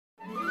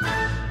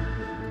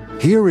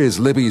Here is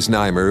Libby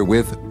Znaimer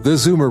with The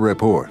Zoomer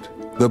Report,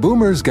 the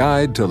Boomer's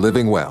Guide to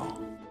Living Well.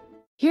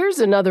 Here's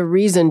another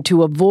reason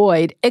to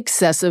avoid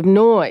excessive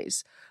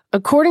noise.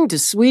 According to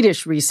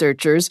Swedish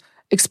researchers,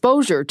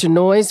 exposure to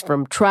noise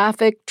from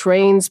traffic,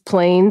 trains,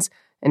 planes,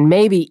 and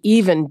maybe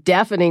even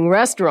deafening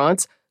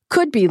restaurants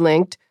could be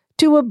linked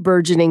to a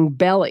burgeoning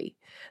belly.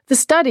 The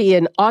study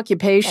in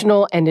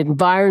occupational and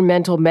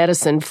environmental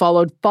medicine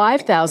followed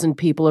 5,000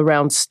 people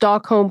around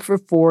Stockholm for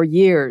 4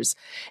 years.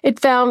 It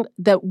found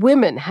that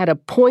women had a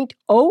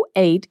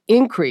 0.08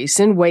 increase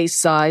in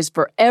waist size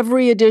for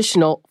every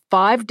additional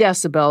 5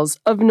 decibels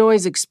of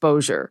noise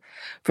exposure.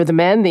 For the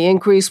men, the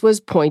increase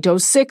was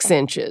 0.06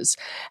 inches,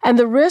 and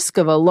the risk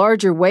of a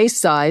larger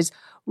waist size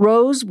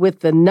rose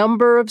with the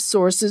number of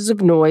sources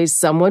of noise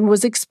someone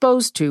was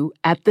exposed to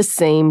at the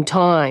same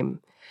time.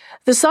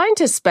 The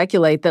scientists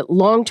speculate that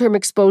long-term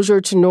exposure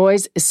to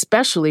noise,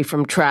 especially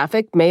from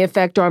traffic, may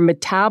affect our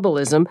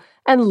metabolism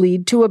and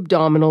lead to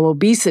abdominal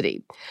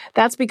obesity.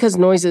 That's because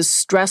noise is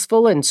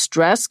stressful, and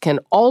stress can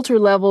alter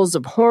levels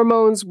of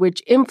hormones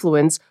which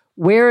influence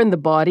where in the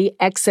body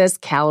excess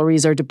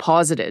calories are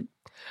deposited.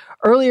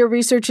 Earlier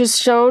research has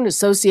shown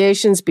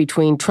associations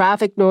between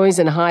traffic noise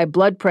and high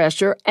blood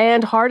pressure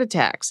and heart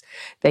attacks.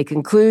 They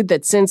conclude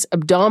that since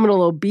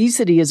abdominal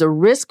obesity is a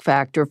risk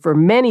factor for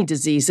many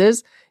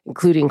diseases,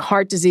 including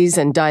heart disease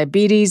and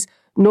diabetes,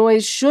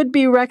 noise should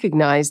be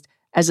recognized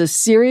as a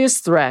serious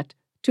threat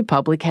to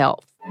public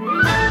health.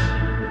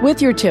 With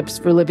your tips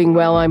for living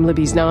well, I'm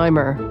Libby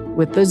Znaimer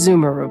with the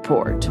Zoomer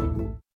Report.